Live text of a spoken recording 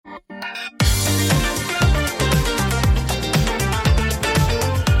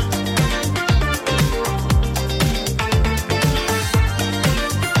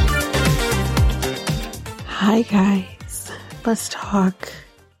Hi guys, let's talk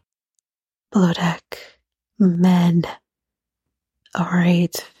Below Deck men.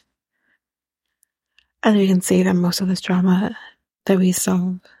 Alright, as you can see, that most of this drama that we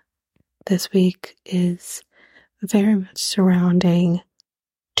saw this week is very much surrounding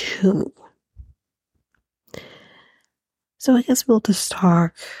Toomey. So I guess we'll just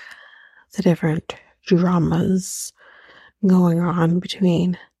talk the different dramas going on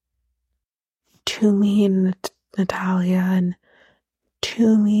between Toomey and Natalia, and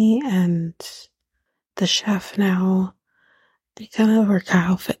Toomey and the chef now, and kind of where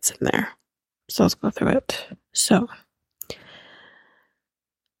Kyle fits in there. So let's go through it. So,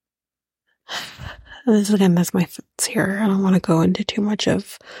 this again, that's my thoughts here. I don't want to go into too much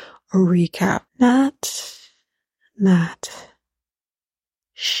of a recap.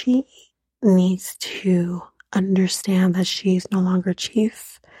 She needs to understand that she's no longer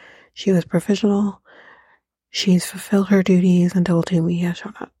chief. She was provisional. She's fulfilled her duties until Toomey has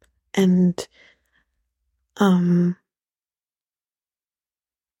shown up. And,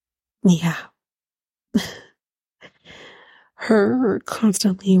 yeah. Her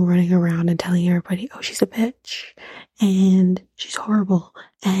constantly running around and telling everybody, oh, she's a bitch, and she's horrible,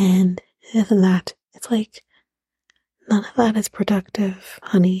 and this and that. It's like, none of that is productive,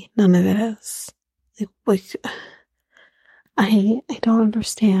 honey. None of it is. Like, I don't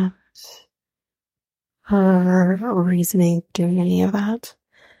understand her reasoning doing any of that.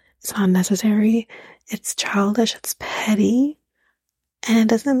 It's not necessary. It's childish. It's petty. And it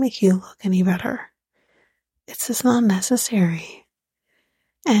doesn't make you look any better. It's just not necessary.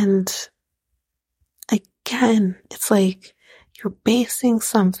 And again, it's like you're basing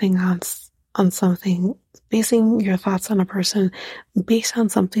something on something, basing your thoughts on a person based on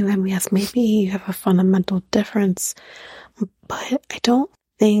something that, yes, maybe you have a fundamental difference, but I don't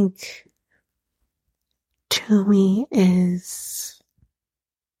think Toomey is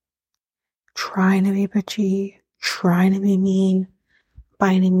trying to be bitchy, trying to be mean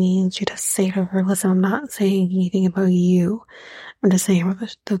by any means. You just say to her, listen, I'm not saying anything about you. I'm just saying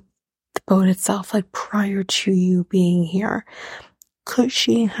about the boat itself, like prior to you being here. Could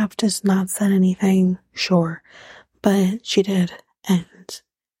she have just not said anything? Sure. But she did. And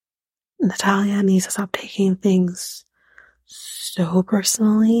Natalia needs to stop taking things so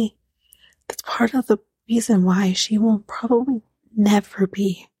personally. That's part of the reason why she will probably never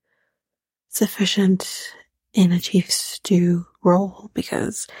be sufficient in a chief stew role,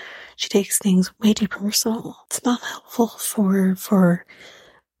 because she takes things way too personal. It's not helpful for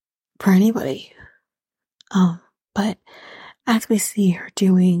anybody. But as we see her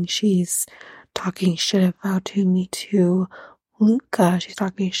doing, she's talking shit about Toomey to Luca. She's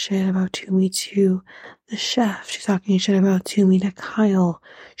talking shit about Toomey to the chef. She's talking shit about Toomey to Kyle.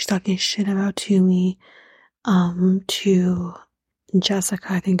 She's talking shit about Toomey to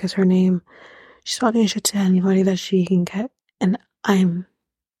Jessica, I think is her name. She's talking shit to anybody that she can get. And I'm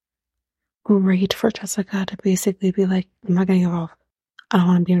great for Jessica to basically be like, I'm not getting involved. I don't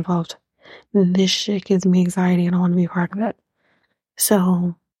want to be involved. This shit gives me anxiety. I don't want to be part of it.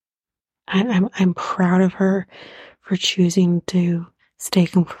 So I'm proud of her for choosing to stay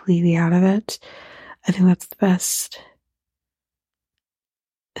completely out of it. I think that's the best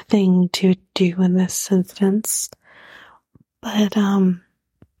thing to do in this instance. But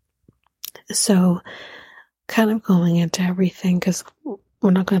so kind of going into everything, because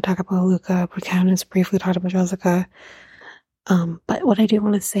we're not going to talk about Luca. We kind of just briefly talked about Jessica. But what I do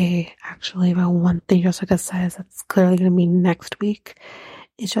want to say actually about one thing Jessica says that's clearly going to be next week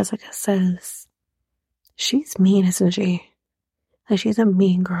is Jessica says she's mean, isn't she? Like, she's a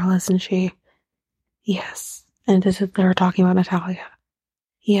mean girl, isn't she? Yes. And this is, they're talking about Natalia.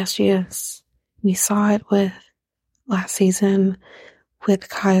 Yes, she is. We saw it with last season with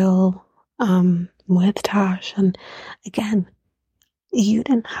Kyle, with Tosh, and again, you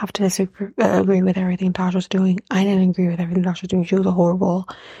didn't have to agree with everything Tosh was doing. I didn't agree with everything Tosh was doing. She was a horrible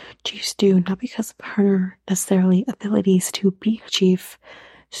chief stew, not because of her necessarily abilities to be a chief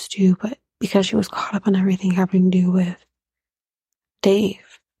stew, but because she was caught up on everything having to do with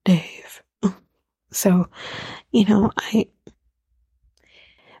Dave. So,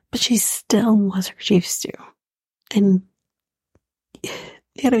 but she still was her chief stew. And you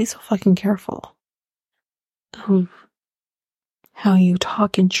gotta be so fucking careful of how you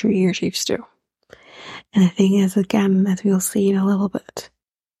talk and treat your chief stew. And the thing is, again, as we'll see in a little bit,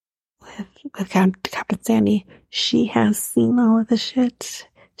 with Captain Sandy, she has seen all of the shit.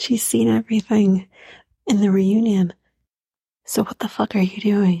 She's seen everything in the reunion. So what the fuck are you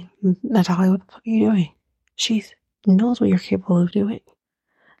doing, Natalia? What the fuck are you doing? She knows what you're capable of doing.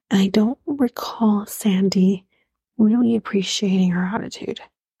 And I don't recall Sandy really appreciating her attitude.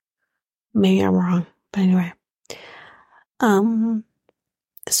 Maybe I'm wrong, but anyway.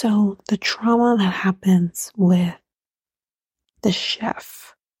 So the trauma that happens with the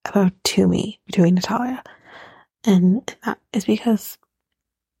chef about Tumi between Natalia, and that is because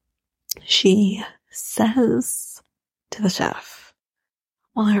she says to the chef,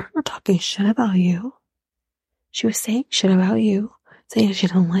 "Well, I heard her talking shit about you. She was saying shit about you, saying she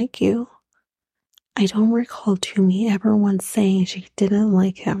didn't like you. I don't recall Tumi ever once saying she didn't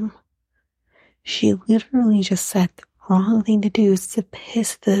like him. She literally just said the wrong thing to do is to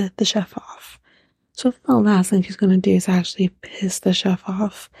piss the chef off. So the last thing she's going to do is actually piss the chef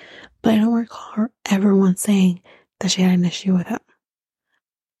off. But I don't recall her ever once saying that she had an issue with him.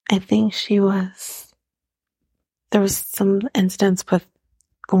 I think there was some instance with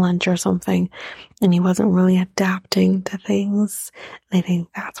lunch or something, and he wasn't really adapting to things. And I think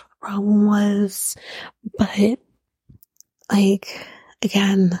that's what the problem was. But, like,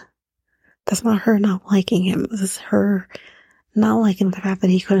 again, that's not her not liking him. This is her not liking the fact that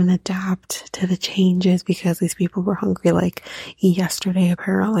he couldn't adapt to the changes because these people were hungry, like yesterday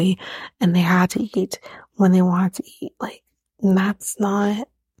apparently, and they had to eat when they wanted to eat. Like, that's not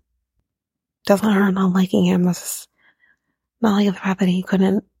her not liking him. This is not liking the fact that he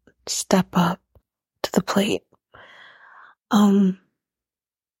couldn't step up to the plate.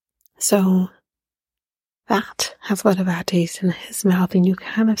 So that has left a bad taste in his mouth, and you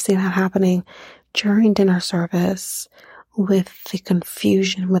kind of see that happening during dinner service with the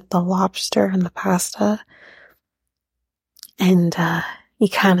confusion with the lobster and the pasta. And you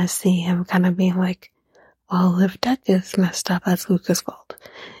kind of see him kind of being like, well, if deck is messed up, that's Luca's fault.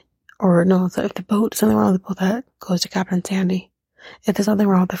 Or no, if the boat, something wrong with the boat that goes to Captain Sandy. If there's something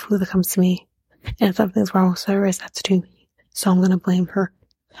wrong with the food that comes to me, and if something's wrong with service, that's to me. So I'm going to blame her.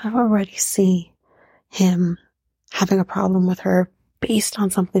 I already see him having a problem with her based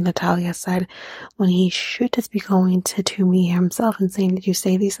on something Natalia said when he should just be going to Tumi himself and saying, did you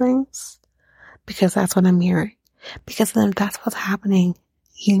say these things? Because that's what I'm hearing. Because then if that's what's happening,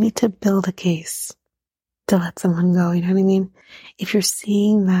 you need to build a case to let someone go, you know what I mean? If you're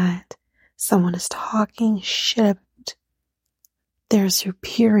seeing that someone is talking shit about their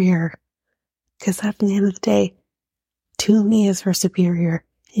superior, because at the end of the day, Tumi is her superior,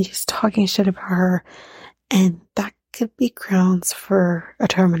 and she's talking shit about her, and that could be grounds for a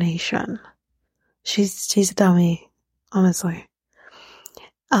termination. She's a dummy, honestly.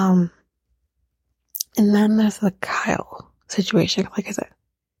 And then there's the Kyle situation, like I said.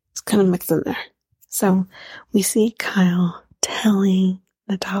 It's kind of mixed in there. So we see Kyle telling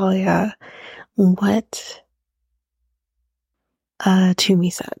Natalia what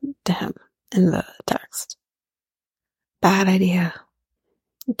Tumi said to him in the text. Bad idea.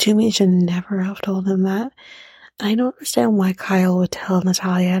 Tumi should never have told him that. And I don't understand why Kyle would tell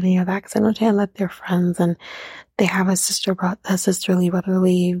Natalia any of that, because I understand that they're friends and they have a sisterly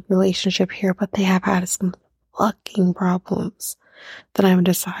brotherly relationship here, but they have had some fucking problems that I'm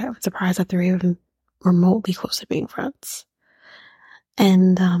surprised that they're even remotely close to being friends.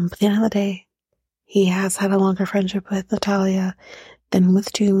 And at the end of the day, he has had a longer friendship with Natalia than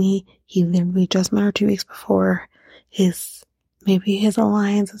with Tumi. He literally just met her 2 weeks before. Maybe his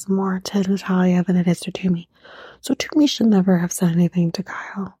alliance is more to Natalia than it is to Tumi. So Tumi should never have said anything to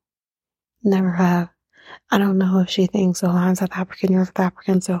Kyle. Never have. I don't know if she thinks, oh, I'm South African, you're South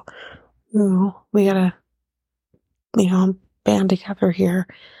African, so we gotta, band together here.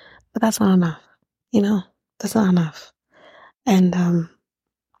 But that's not enough. That's not enough. And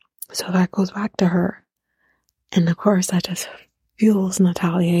so that goes back to her. And of course that just fuels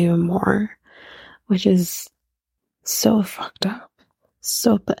Natalia even more, which is so fucked up.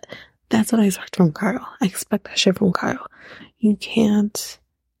 But that's what I expect from Kyle. I expect that shit from Kyle. You can't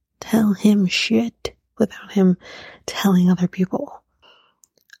tell him shit without him telling other people.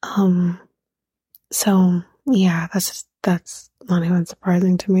 So yeah, that's not even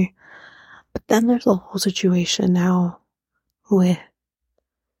surprising to me. But then there's a whole situation now with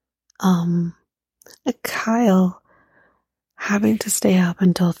Kyle having to stay up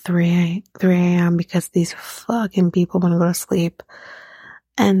until 3 a.m. because these fucking people want to go to sleep.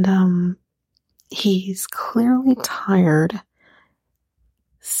 And he's clearly tired,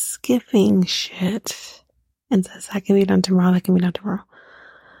 skipping shit, and says, that can be done tomorrow.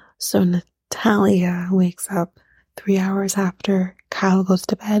 So Natalia wakes up 3 hours after Kyle goes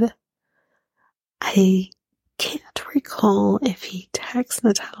to bed. I can't recall if he texts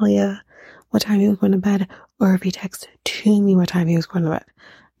Natalia what time he was going to bed, or if he texted Tumi what time he was going to bed.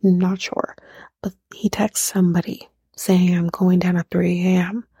 Not sure. But he texts somebody saying, I'm going down at 3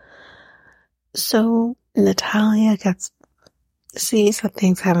 a.m. So Natalia sees that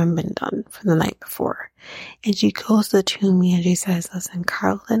things haven't been done from the night before. And she goes to me and she says, listen,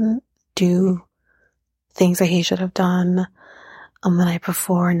 Carl didn't do things that he should have done the night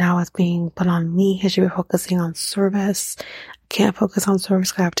before. Now it's being put on me. He should be focusing on service. I can't focus on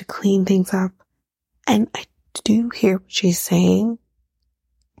service because I have to clean things up. And I do hear what she's saying.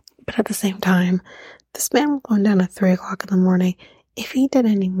 But at the same time, this man was going down at 3 o'clock in the morning. If he did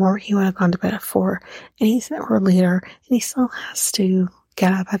any more, he would have gone to bed at 4 or later, and he still has to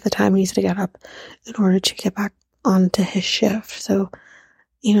get up at the time he needs to get up in order to get back onto his shift. So,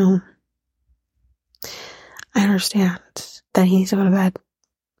 I understand that he needs to go to bed.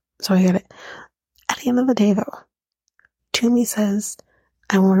 So I get it. At the end of the day, though, Toomey says,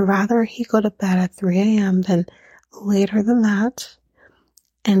 I would rather he go to bed at 3 a.m. than later than that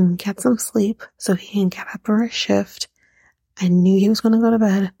and get some sleep so he can get up for his shift. I knew he was going to go to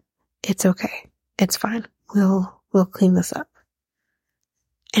bed. It's okay. It's fine. We'll clean this up.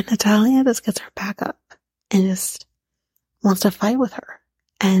 And Natalia just gets her back up and just wants to fight with her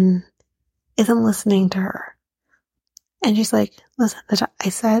and isn't listening to her. And she's like, listen, I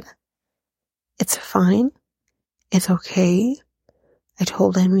said, it's fine. It's okay. I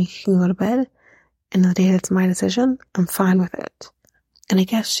told him he can go to bed. And the day that's my decision, I'm fine with it. And I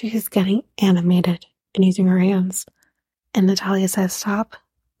guess she's getting animated and using her hands. And Natalia says, stop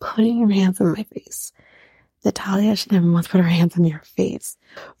putting your hands in my face. Natalia should never once put her hands in your face.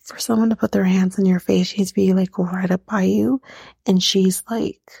 For someone to put their hands in your face, she needs to be like right up by you. And she's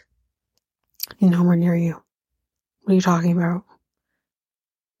like, nowhere near you. What are you talking about?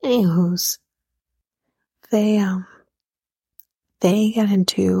 Anywho's, they get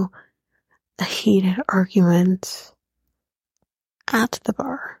into a heated argument at the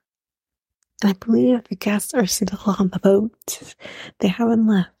bar. And I believe the guests are still on the boat. They haven't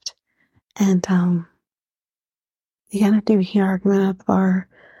left. And, they get into a heated argument at the bar.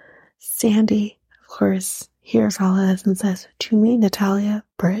 Sandy, of course, hears all this and says, to me, Natalia,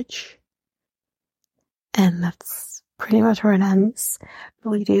 bridge. And that's pretty much where it ends.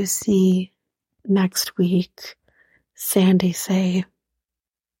 But we do see next week Sandy say,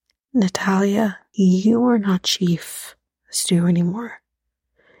 Natalia, you are not Chief Stu anymore.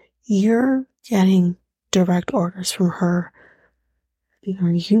 You're getting direct orders from her.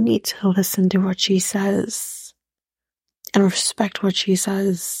 You need to listen to what she says and respect what she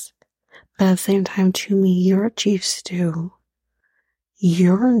says. But at the same time, to me, you're Chief Stu.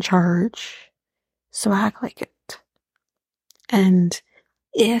 You're in charge. So act like it. And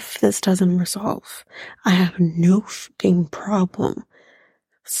if this doesn't resolve, I have no fucking problem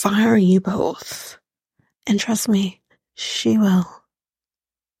firing you both. And trust me, she will.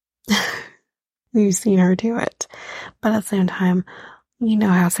 We've seen her do it. But at the same time, we know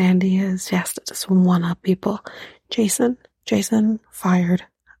how Sandy is. She has to just one-up people. Jason fired.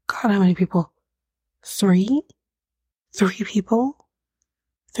 God, how many people? 3? 3 people?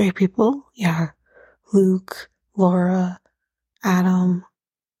 3 people? Yeah. Luke, Laura, Adam.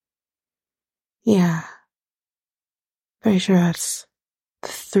 Yeah. Pretty sure that's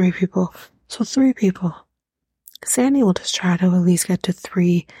 3 people. So 3 people. Sandy will just try to at least get to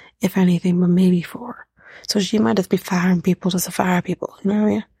 3, if anything, but maybe 4. So she might just be firing people just to fire people, you know what I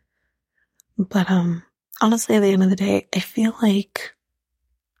mean? But, honestly, at the end of the day, I feel like,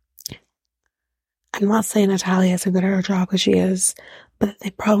 I'm not saying Natalia is a good at her job, because she is, but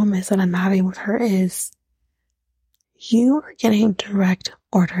the problem is that I'm having with her is, you are getting direct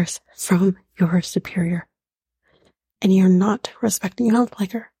orders from your superior, and you're not respecting, you don't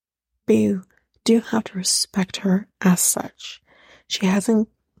like her, but you do have to respect her as such. She hasn't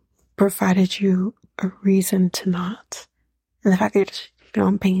provided you a reason to not. And the fact that you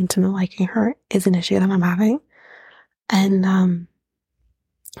don't pay into liking her is an issue that I'm having. And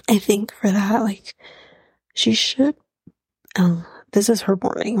I think for that, like, she should, this is her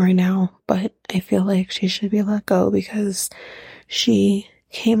warning right now, but I feel like she should be let go because she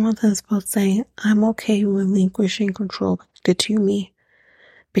came onto this boat saying, I'm okay relinquishing control to me.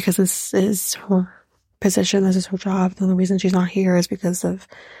 Because this is her position, this is her job. The only reason she's not here is because of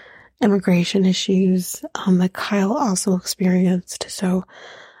immigration issues that Kyle also experienced. So,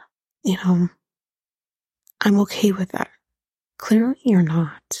 I'm okay with that. Clearly you're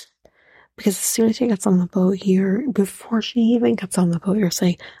not. Because as soon as she gets on the boat here, before she even gets on the boat, you're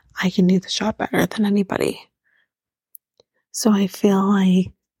saying, I can do this job better than anybody. So I feel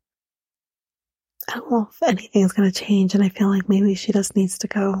like, I don't know if anything's going to change, and I feel like maybe she just needs to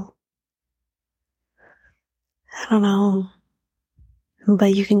go. I don't know.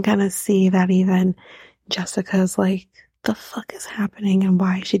 But you can kind of see that even Jessica's like, the fuck is happening and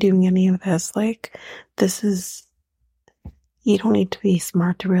why is she doing any of this? Like, this is, you don't need to be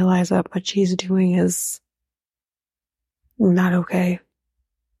smart to realize that what she's doing is not okay.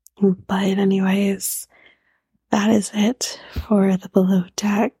 But anyways, that is it for the Below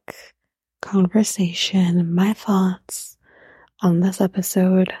Deck conversation, my thoughts on this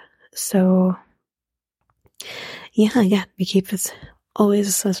episode. So, yeah, again, we keep this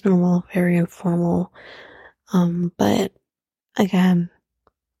always as normal, very informal. But again,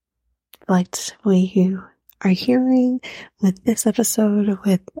 like what you are hearing with this episode,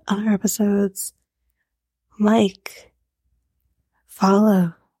 with other episodes, like,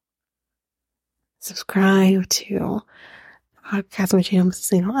 follow, subscribe to the podcast when you don't miss a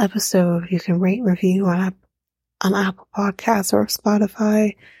single episode. You can rate and review on Apple Podcasts or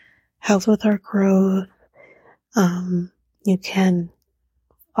Spotify. Helps with our growth. You can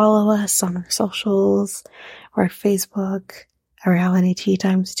follow us on our socials or Facebook at Reality Tea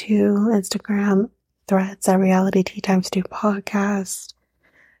Times 2, Instagram, Threads at Reality Tea Times 2 Podcast.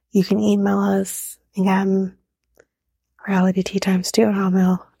 You can email us again,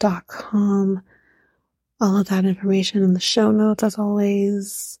 realityteatimes2@hotmail.com. All of that information in the show notes as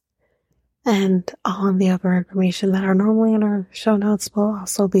always. And all of the other information that are normally in our show notes will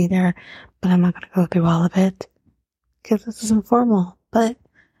also be there, but I'm not going to go through all of it because this is informal. But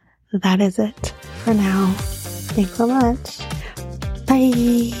that is it for now. Thanks so much.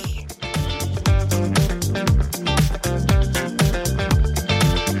 Bye.